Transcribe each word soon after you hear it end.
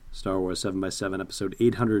Star Wars 7x7, episode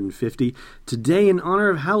 850. Today, in honor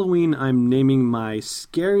of Halloween, I'm naming my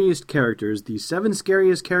scariest characters, the 7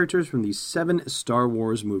 scariest characters from the 7 Star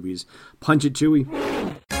Wars movies. Punch it, Chewie.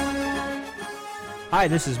 Hi,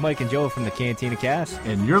 this is Mike and Joe from the Cantina Cast.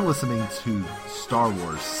 And you're listening to Star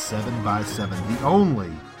Wars 7x7, the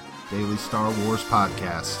only daily Star Wars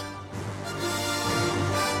podcast.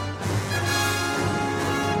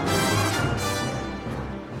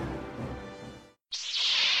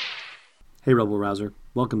 Hey, Rebel Rouser.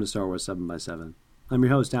 Welcome to Star Wars 7x7. I'm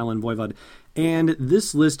your host, Alan Voivod, and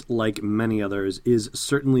this list, like many others, is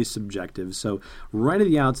certainly subjective. So right at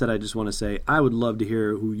the outset, I just want to say I would love to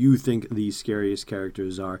hear who you think the scariest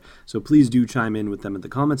characters are. So please do chime in with them in the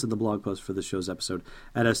comments of the blog post for the show's episode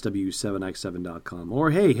at sw7x7.com.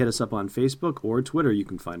 Or hey, hit us up on Facebook or Twitter. You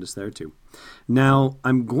can find us there too. Now,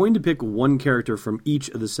 I'm going to pick one character from each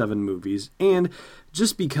of the 7 movies, and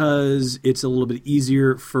just because it's a little bit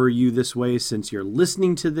easier for you this way since you're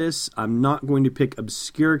listening to this, I'm not going to pick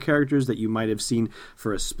obscure characters that you might have seen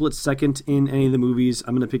for a split second in any of the movies.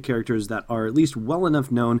 I'm going to pick characters that are at least well enough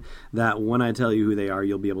known that when I tell you who they are,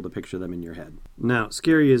 you'll be able to picture them in your head. Now,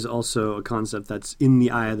 scary is also a concept that's in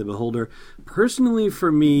the eye of the beholder. Personally,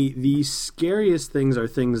 for me, the scariest things are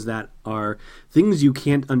things that are things you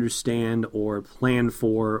can't understand or plan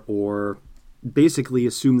for or basically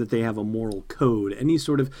assume that they have a moral code, any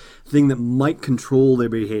sort of thing that might control their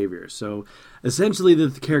behavior. So essentially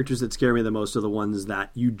the characters that scare me the most are the ones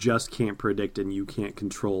that you just can't predict and you can't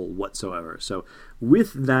control whatsoever. So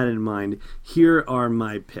with that in mind, here are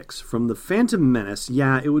my picks. From The Phantom Menace,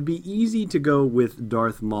 yeah, it would be easy to go with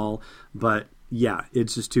Darth Maul, but yeah,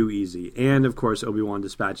 it's just too easy. And, of course, Obi-Wan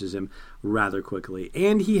dispatches him rather quickly.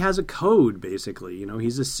 And he has a code, basically. You know,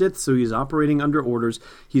 he's a Sith, so he's operating under orders.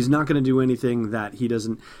 He's not going to do anything that he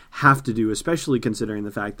doesn't have to do, especially considering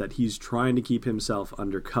the fact that he's trying to keep himself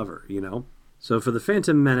undercover, you know? So for The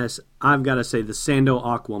Phantom Menace, I've got to say the Sando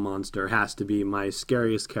Aqua Monster has to be my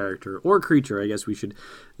scariest character, or creature. I guess we should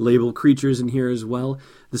label creatures in here as well.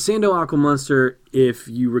 The Sando Aqua Monster, if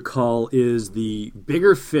you recall, is the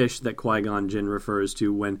bigger fish that Qui-Gon Jinn refers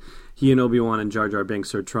to when he and Obi-Wan and Jar Jar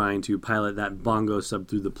Binks are trying to pilot that bongo sub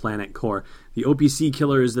through the planet core. The OPC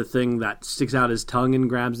killer is the thing that sticks out his tongue and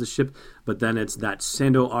grabs the ship, but then it's that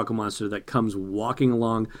Sando Aqua Monster that comes walking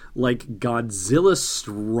along like Godzilla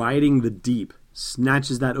striding the deep,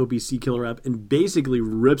 snatches that OPC killer up, and basically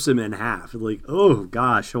rips him in half. Like, oh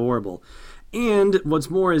gosh, horrible. And what's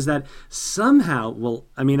more is that somehow, well,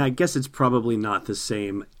 I mean, I guess it's probably not the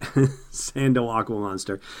same Sando Aqua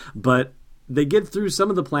Monster, but they get through some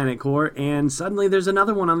of the planet core, and suddenly there's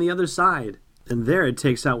another one on the other side. And there it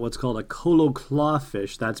takes out what's called a Colo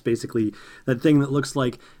clawfish. That's basically that thing that looks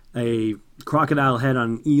like a crocodile head on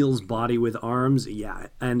an eel's body with arms. Yeah,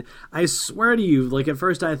 and I swear to you, like at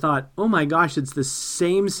first I thought, oh my gosh, it's the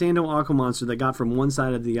same Sando Aqua Monster that got from one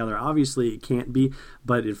side to the other. Obviously it can't be,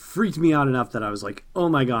 but it freaked me out enough that I was like, oh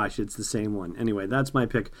my gosh, it's the same one. Anyway, that's my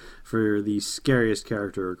pick for the scariest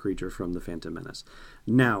character or creature from The Phantom Menace.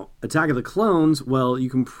 Now, Attack of the Clones, well, you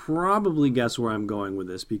can probably guess where I'm going with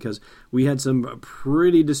this because we had some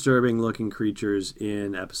pretty disturbing looking creatures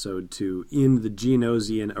in episode 2 in the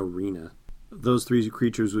Geonosian arena. Those 3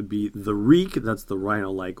 creatures would be the Reek, that's the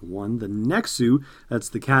rhino-like one, the Nexu, that's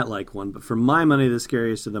the cat-like one, but for my money, the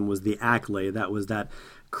scariest of them was the Acklay. That was that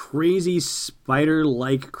crazy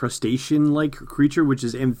spider-like, crustacean-like creature, which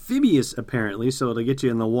is amphibious, apparently, so it'll get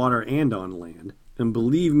you in the water and on land. And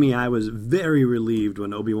believe me, I was very relieved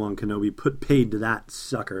when Obi-Wan Kenobi put paid to that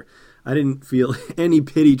sucker. I didn't feel any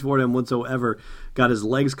pity toward him whatsoever. Got his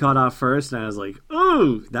legs cut off first, and I was like,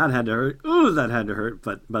 ooh, that had to hurt. Ooh, that had to hurt.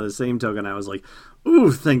 But by the same token, I was like,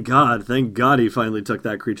 ooh, thank God he finally took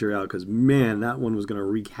that creature out, because, man, that one was going to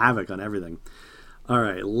wreak havoc on everything. All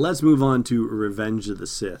right, let's move on to Revenge of the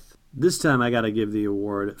Sith. This time I got to give the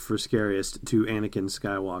award for scariest to Anakin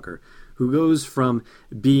Skywalker, who goes from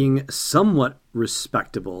being somewhat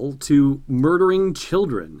respectable to murdering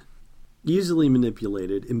children. Easily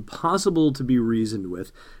manipulated, impossible to be reasoned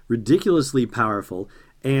with, ridiculously powerful,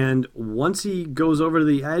 and once he goes over to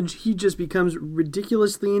the edge, he just becomes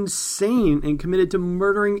ridiculously insane and committed to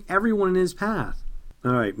murdering everyone in his path.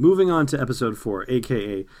 Alright, moving on to episode 4,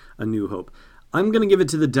 aka A New Hope. I'm going to give it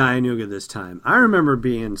to the Dianuga this time. I remember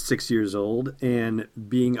being 6 years old and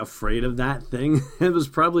being afraid of that thing. It was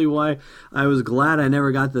probably why I was glad I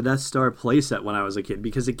never got the Death Star playset when I was a kid,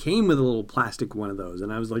 because it came with a little plastic one of those,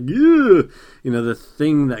 and I was like, yeah, you know, the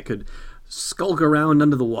thing that could skulk around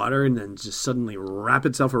under the water and then just suddenly wrap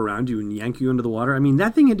itself around you and yank you into the water. I mean,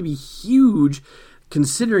 that thing had to be huge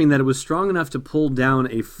considering that it was strong enough to pull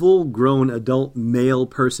down a full-grown adult male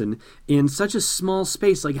person in such a small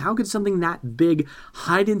space. Like, how could something that big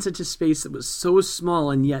hide in such a space that was so small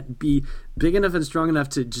and yet be big enough and strong enough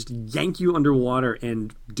to just yank you underwater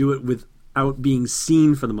and do it without being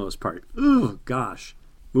seen for the most part? Oh, gosh.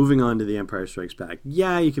 Moving on to The Empire Strikes Back.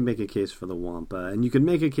 Yeah, you can make a case for the Wampa, and you can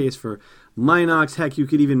make a case for Minox. Heck, you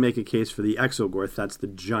could even make a case for the Exogorth. That's the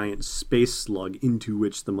giant space slug into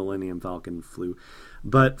which the Millennium Falcon flew.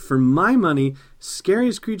 But for my money,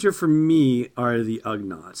 scariest creature for me are the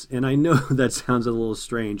Ugnaughts. And I know that sounds a little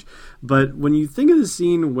strange, but when you think of the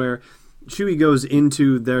scene where Chewie goes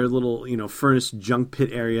into their little, furnace junk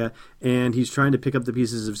pit area, and he's trying to pick up the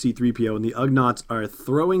pieces of C-3PO, and the Ugnaughts are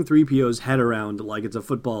throwing 3PO's head around like it's a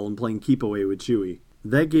football and playing keep away with Chewie.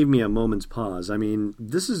 That gave me a moment's pause. I mean,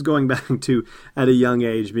 this is going back to, at a young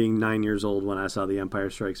age, being 9 years old when I saw The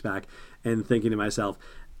Empire Strikes Back, and thinking to myself,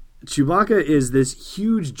 Chewbacca is this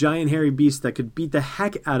huge, giant, hairy beast that could beat the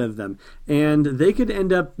heck out of them, and they could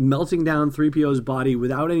end up melting down 3PO's body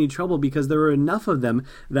without any trouble because there were enough of them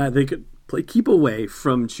that they could play keep away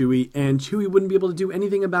from Chewie, and Chewie wouldn't be able to do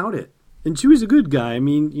anything about it. And Chewie's a good guy. I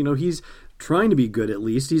mean, he's trying to be good at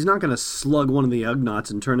least. He's not going to slug one of the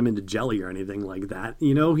Ugnaughts and turn him into jelly or anything like that.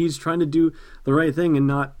 He's trying to do the right thing and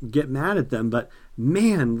not get mad at them. But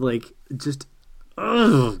man,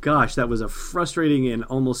 oh gosh, that was a frustrating and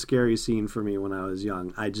almost scary scene for me when I was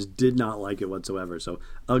young. I just did not like it whatsoever. So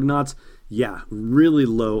Ugnaughts, yeah, really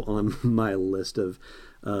low on my list of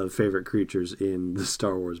favorite creatures in the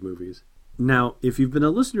Star Wars movies. Now, if you've been a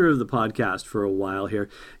listener of the podcast for a while here,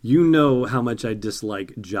 you know how much I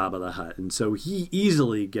dislike Jabba the Hutt, and so he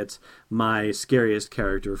easily gets my scariest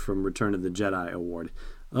character from Return of the Jedi award.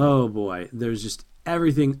 Oh boy, there's just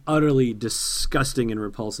everything utterly disgusting and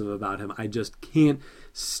repulsive about him. I just can't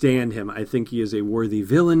stand him. I think he is a worthy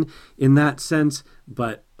villain in that sense,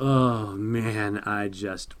 but oh man,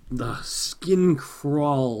 the skin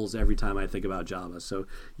crawls every time I think about Jabba. So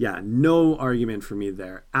yeah, no argument for me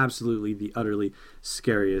there. Absolutely the utterly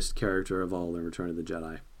scariest character of all in Return of the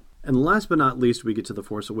Jedi. And last but not least, we get to The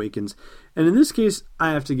Force Awakens. And in this case,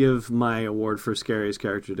 I have to give my award for scariest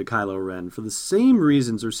character to Kylo Ren for the same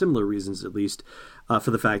reasons, or similar reasons at least,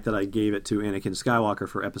 for the fact that I gave it to Anakin Skywalker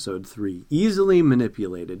for Episode 3. Easily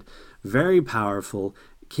manipulated, very powerful,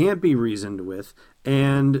 can't be reasoned with,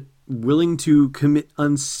 and willing to commit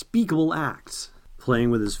unspeakable acts.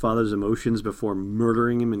 Playing with his father's emotions before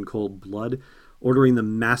murdering him in cold blood, ordering the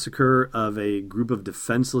massacre of a group of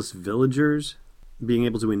defenseless villagers, being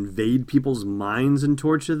able to invade people's minds and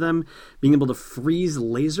torture them, being able to freeze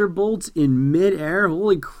laser bolts in midair,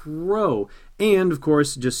 holy crow. And, of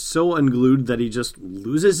course, just so unglued that he just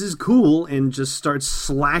loses his cool and just starts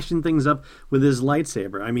slashing things up with his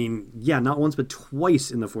lightsaber. I mean, yeah, not once but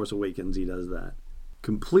twice in The Force Awakens he does that.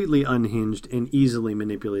 Completely unhinged and easily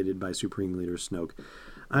manipulated by Supreme Leader Snoke.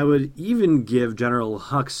 I would even give General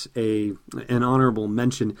Hux an honorable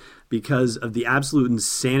mention because of the absolute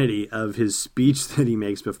insanity of his speech that he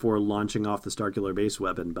makes before launching off the Starkiller Base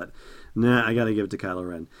weapon. But nah, I gotta give it to Kylo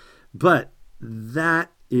Ren. But that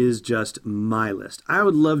is just my list. I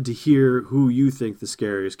would love to hear who you think the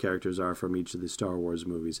scariest characters are from each of the Star Wars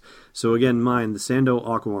movies. So again, mine, the Sando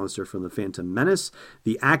Aquamonster from The Phantom Menace,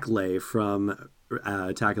 the Acklay from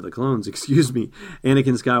Attack of the Clones, Anakin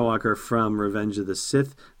Skywalker from Revenge of the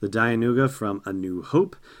Sith, the Dianuga from A New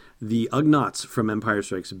Hope, the Ugnaughts from Empire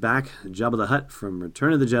Strikes Back, Jabba the Hutt from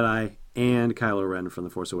Return of the Jedi, and Kylo Ren from The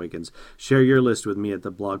Force Awakens. Share your list with me at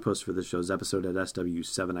the blog post for this show's episode at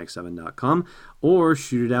sw7x7.com, or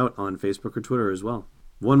shoot it out on Facebook or Twitter as well.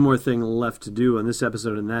 One more thing left to do on this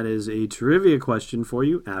episode, and that is a trivia question for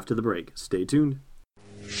you after the break. Stay tuned.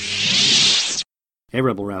 Hey,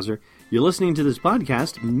 Rebel Rouser. You're listening to this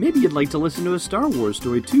podcast, maybe you'd like to listen to a Star Wars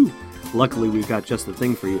story too. Luckily, we've got just the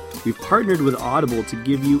thing for you. We've partnered with Audible to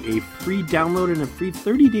give you a free download and a free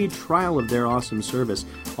 30-day trial of their awesome service.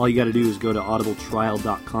 All you got to do is go to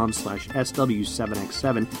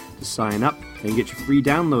audibletrial.com/SW7x7 to sign up and get your free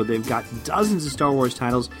download. They've got dozens of Star Wars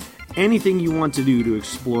titles, anything you want to do to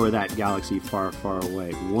explore that galaxy far, far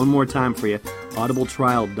away. One more time for you,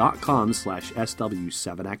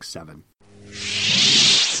 audibletrial.com/SW7x7.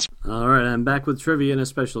 All right, I'm back with trivia and a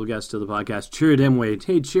special guest to the podcast, Chirrut Îmwe.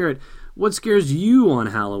 Hey, Chirrut, what scares you on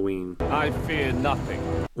Halloween? I fear nothing.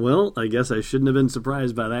 Well, I guess I shouldn't have been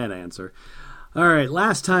surprised by that answer. All right,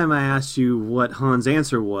 last time I asked you what Han's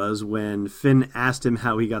answer was when Finn asked him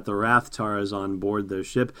how he got the Rathtars on board their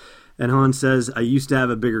ship, and Han says, I used to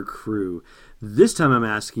have a bigger crew. This time I'm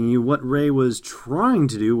asking you what Rey was trying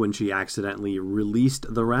to do when she accidentally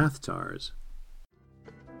released the Rathtars.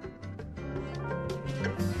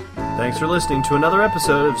 Thanks for listening to another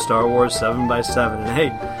episode of Star Wars 7x7. And hey,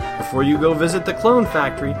 before you go visit the Clone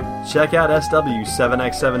Factory, check out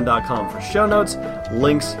SW7x7.com for show notes,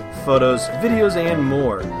 links, photos, videos, and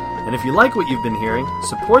more. And if you like what you've been hearing,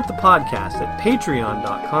 support the podcast at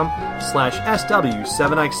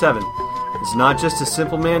patreon.com/SW7x7. It's not just a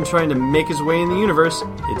simple man trying to make his way in the universe,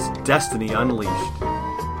 it's Destiny Unleashed.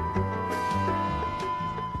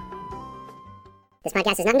 This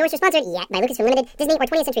podcast is not endorsed or sponsored yet by Lucasfilm Limited, Disney, or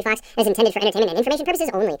 20th Century Fox, and is intended for entertainment and information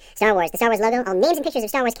purposes only. Star Wars, the Star Wars logo, all names and pictures of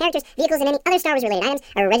Star Wars characters, vehicles, and any other Star Wars-related items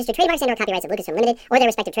are registered trademarks and/or copyrights of Lucasfilm Limited or their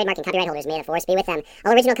respective trademark and copyright holders. May the force be with them.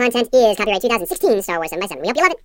 All original content is copyright 2016 Star Wars 7x7. We hope you love it.